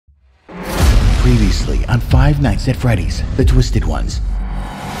Previously on Five Nights at Freddy's, the Twisted Ones.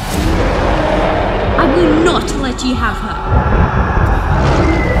 I will not let you have her.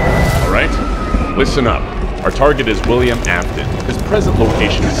 Alright, listen up. Our target is William Afton. His present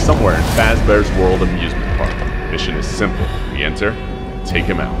location is somewhere in Fazbear's World Amusement Park. Mission is simple. We enter, take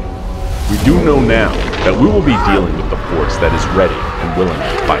him out. We do know now that we will be dealing with the force that is ready and willing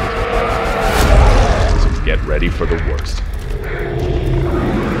to fight. So get ready for the worst.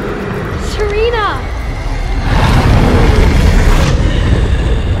 Serena!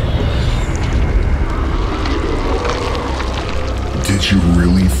 Did you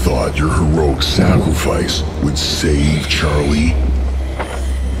really thought your heroic sacrifice would save Charlie?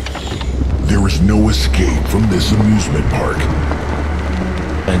 There is no escape from this amusement park.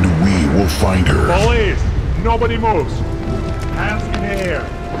 And we will find her. Police! Nobody moves! Hands in the air!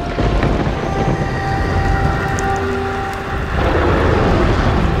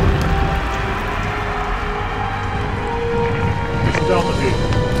 This is Alpha Team.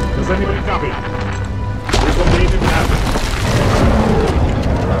 Does anybody copy? We will need him now.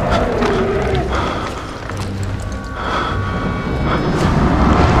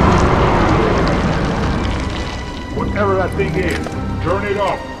 Whatever that thing is, turn it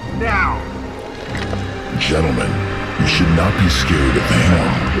off, now! Gentlemen, you should not be scared of him,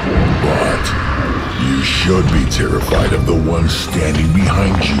 but you should be terrified of the one standing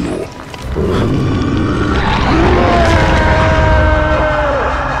behind you.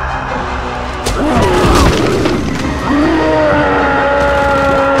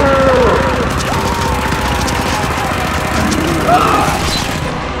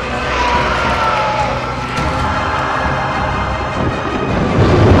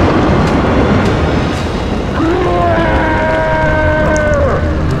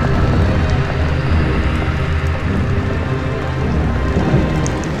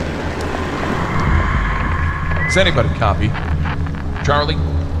 Does anybody copy? Charlie?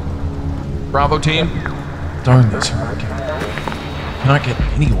 Bravo team? Darn this hurricane. Cannot get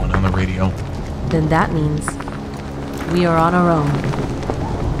anyone on the radio. Then that means we are on our own.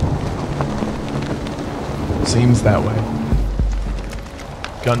 Seems that way.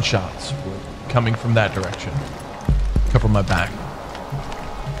 Gunshots were coming from that direction. Cover my back.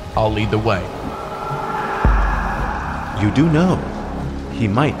 I'll lead the way. You do know he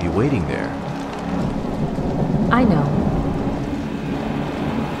might be waiting there. I know.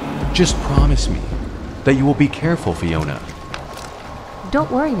 Just promise me that you will be careful, Fiona.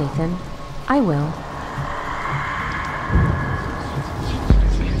 Don't worry, Nathan. I will.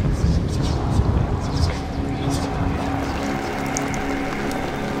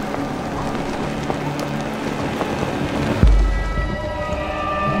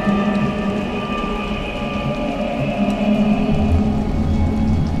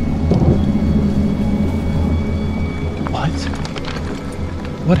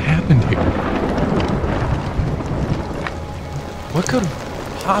 What happened here? What could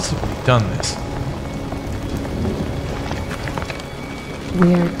have possibly done this?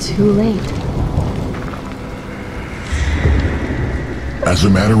 We're too late. As a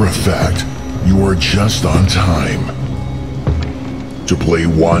matter of fact, you are just on time to play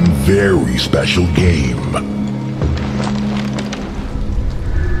one very special game.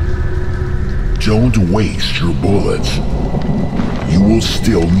 Don't waste your bullets. You will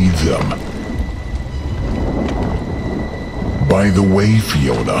still need them. By the way,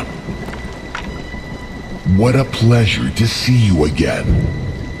 Fiona, what a pleasure to see you again.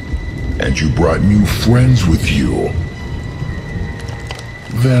 And you brought new friends with you.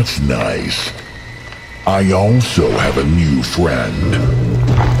 That's nice. I also have a new friend.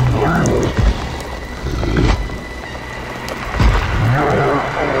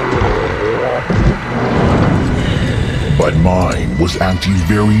 But mine was acting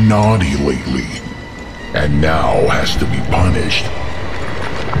very naughty lately, and now has to be punished.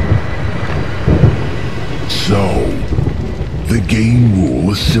 So, the game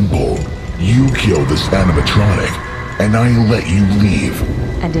rule is simple. You kill this animatronic, and I let you leave.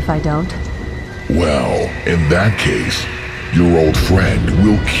 And if I don't? Well, in that case, your old friend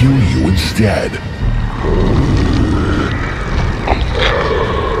will kill you instead.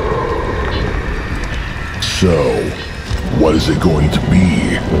 So, what is it going to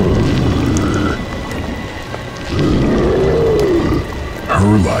be?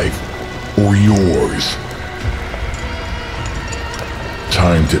 Her life or yours?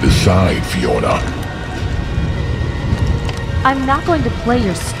 Time to decide, Fiona. I'm not going to play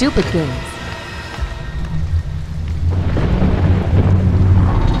your stupid games.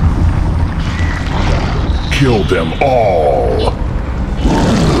 Kill them all!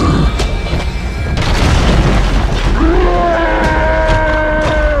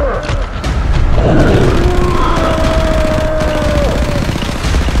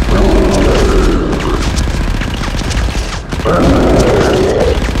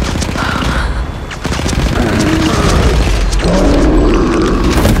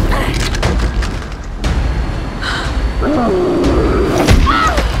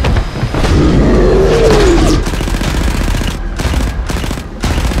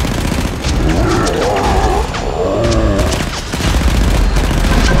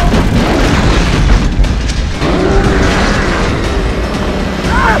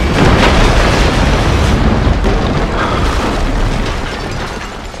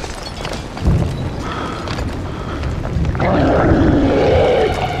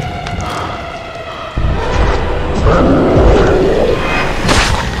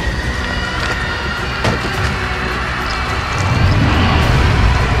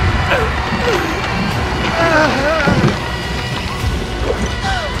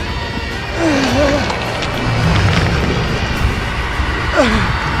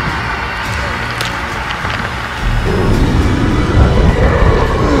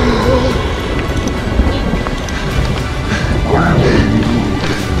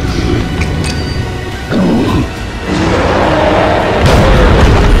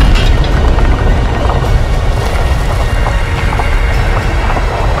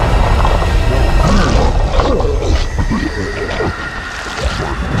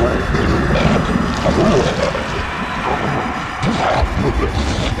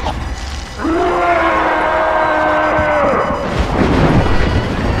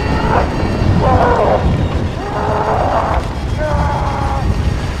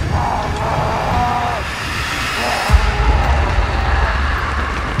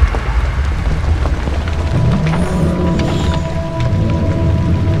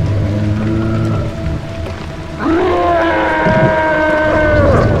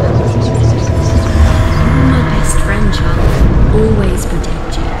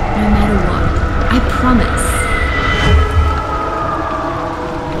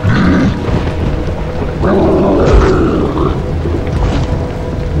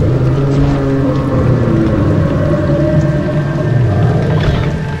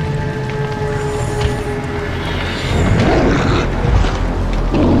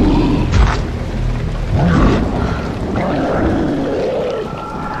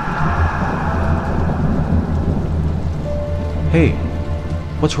 Hey,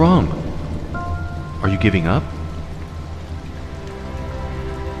 what's wrong? Are you giving up?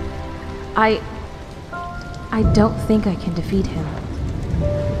 I don't think I can defeat him.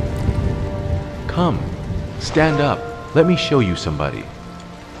 Come, stand up. Let me show you somebody.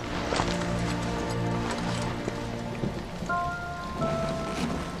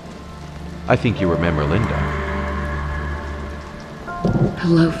 I think you remember Linda.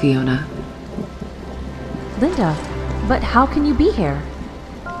 Hello, Fiona. Linda, but how can you be here?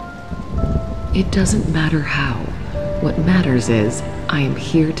 It doesn't matter how. What matters is, I am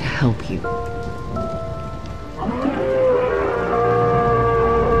here to help you.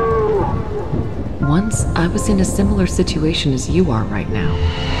 Once, I was in a similar situation as you are right now.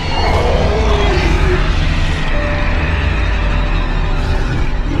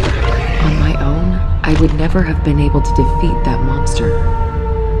 On my own, I would never have been able to defeat that monster.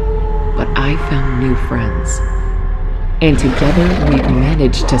 But I found new friends. And together, we've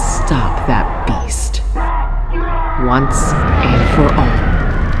managed to stop that beast. Once and for all.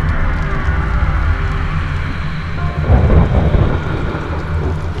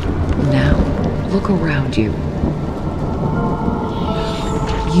 Now, look around you.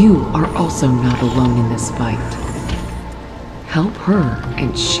 You are also not alone in this fight. Help her,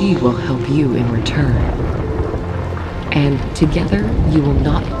 and she will help you in return. And together, you will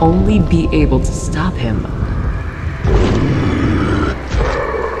not only be able to stop him,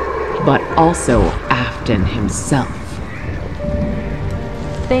 but also Afton himself.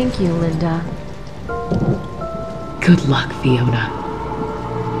 Thank you, Linda. Good luck, Fiona.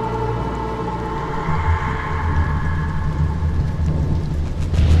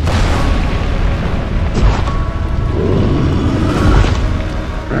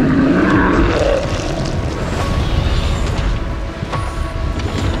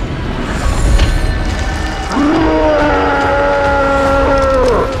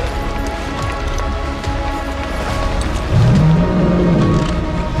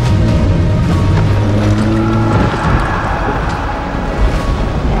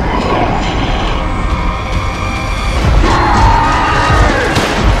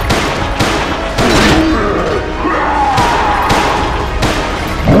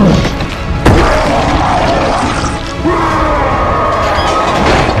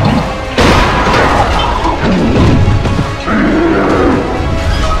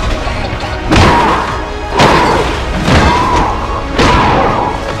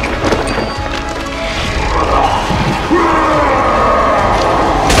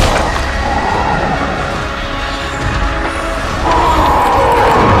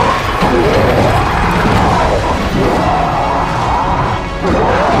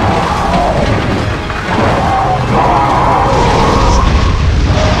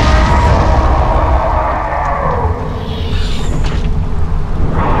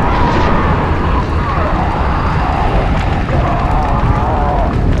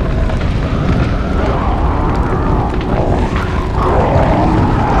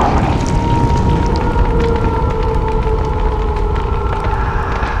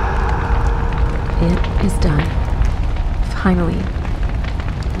 Finally,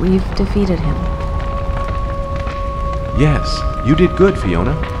 we've defeated him. Yes, you did good,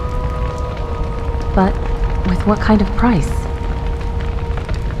 Fiona. But with what kind of price?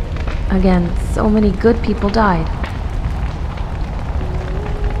 Again, so many good people died.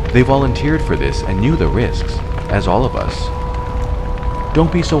 They volunteered for this and knew the risks, as all of us.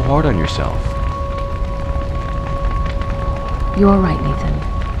 Don't be so hard on yourself. You're right, Nathan.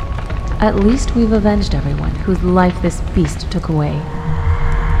 At least we've avenged everyone whose life this beast took away.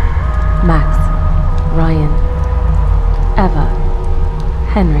 Max, Ryan, Eva,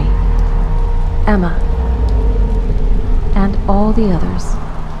 Henry, Emma, and all the others.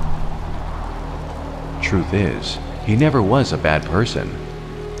 Truth is, he never was a bad person.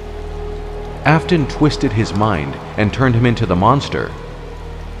 Afton twisted his mind and turned him into the monster.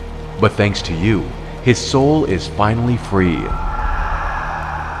 But thanks to you, his soul is finally free.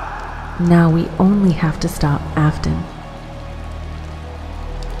 Now we only have to stop Afton.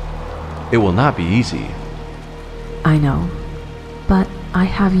 It will not be easy. I know, but I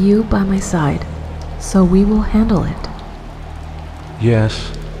have you by my side, so we will handle it.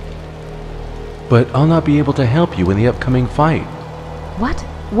 Yes, but I'll not be able to help you in the upcoming fight. What?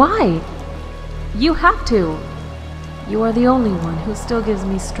 Why? You have to. You are the only one who still gives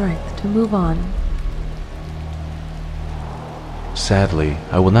me strength to move on. Sadly,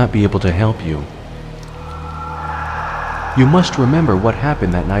 I will not be able to help you. You must remember what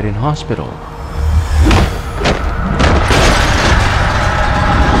happened that night in hospital.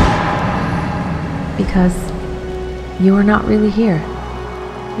 Because you are not really here.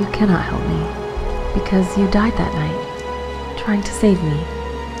 You cannot help me. Because you died that night, trying to save me.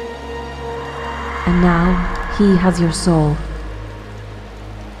 And now, he has your soul.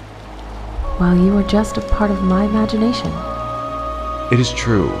 While you are just a part of my imagination. It is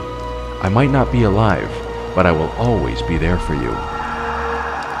true. I might not be alive, but I will always be there for you.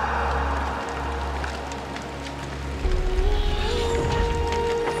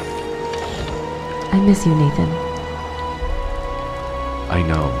 I miss you, Nathan. I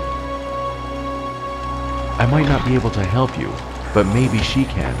know. I might not be able to help you, but maybe she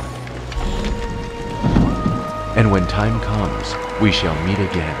can. And when time comes, we shall meet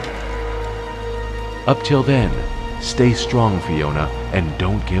again. Up till then, stay strong, Fiona, and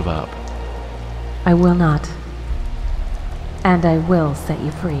don't give up. I will not. And I will set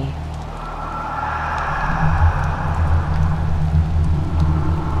you free.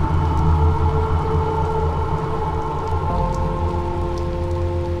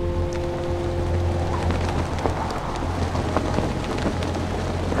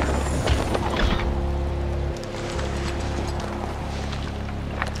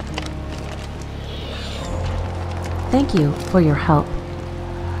 Thank you for your help.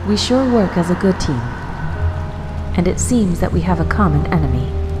 We sure work as a good team. And it seems that we have a common enemy.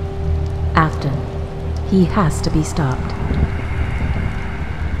 Afton. He has to be stopped.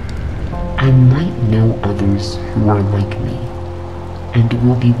 I might know others who are like me, and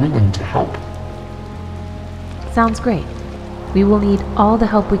will be willing to help. Sounds great. We will need all the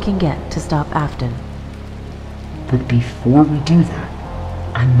help we can get to stop Afton. But before we do that,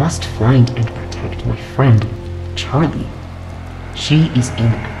 I must find and protect my friend, Charlie. She is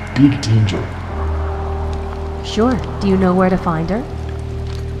in big danger. Sure. Do you know where to find her?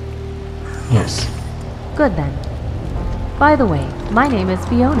 Yes. Good then. By the way, my name is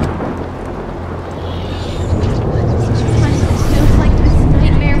Fiona. It feels like this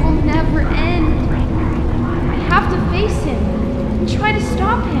nightmare will never end. I have to face him and try to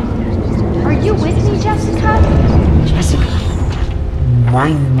stop him. Are you with me, Jessica? Jessica?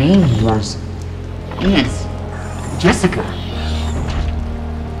 My name is Jessica.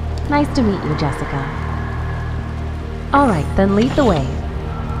 Nice to meet you, Jessica. All right, then lead the way.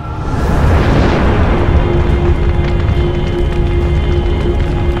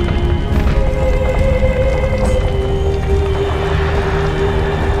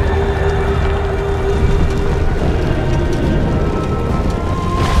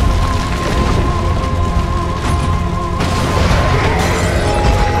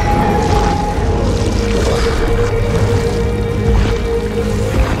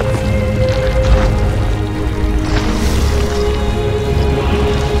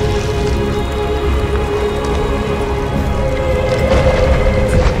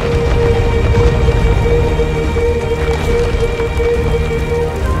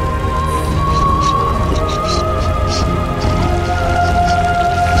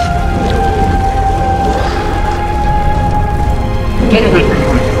 Get away from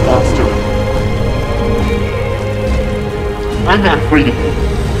me, monster! I'm not afraid of you.